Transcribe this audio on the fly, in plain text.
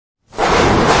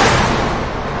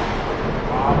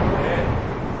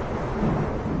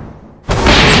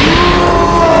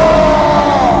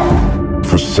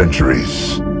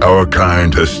centuries, our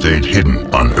kind has stayed hidden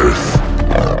on Earth.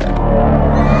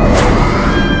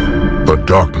 But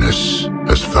darkness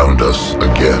has found us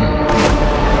again.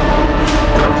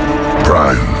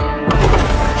 Prime.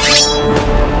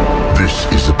 This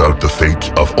is about the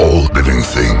fate of all living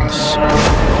things.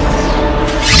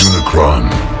 Unicron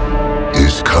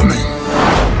is coming.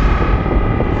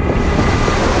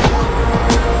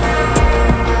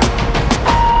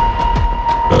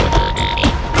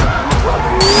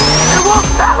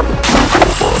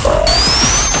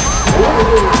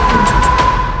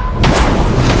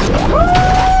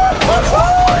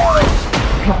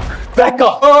 Back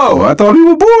up! Oh, I thought we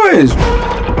were boys!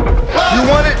 You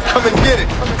want it? Come and get it!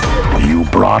 You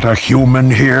brought a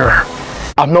human here?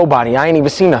 I'm nobody. I ain't even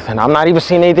seen nothing. I'm not even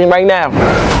seeing anything right now.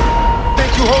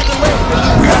 Think you hold the left?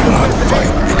 We will not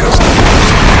fight because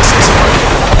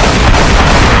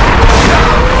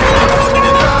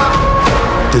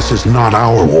this is not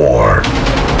our war.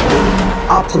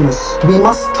 Optimus, we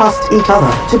must trust each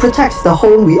other to protect the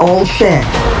home we all share.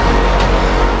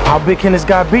 How big can this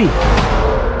guy be?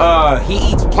 He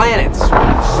eats planets.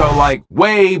 So, like,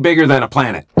 way bigger than a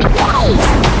planet. In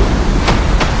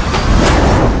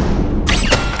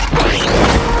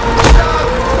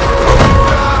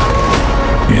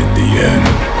the end,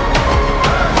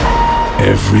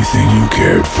 everything you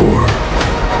cared for will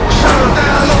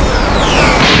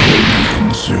be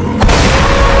consumed.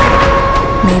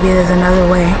 Maybe there's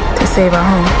another way to save our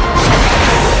home.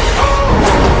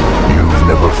 You've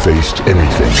never faced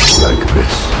anything like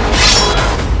this.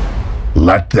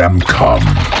 Let them come.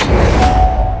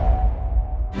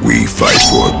 We fight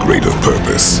for a greater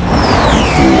purpose. We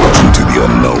forge into the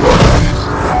unknown.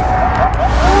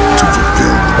 To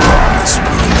fulfill the promise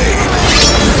we made.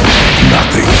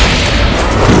 Nothing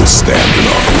will stand in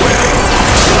our way.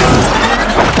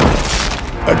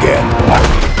 Again.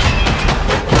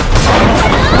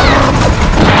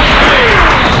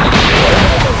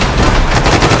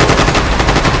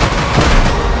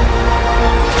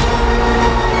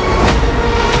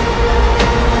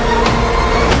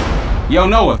 Yo,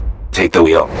 Noah, take the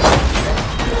wheel.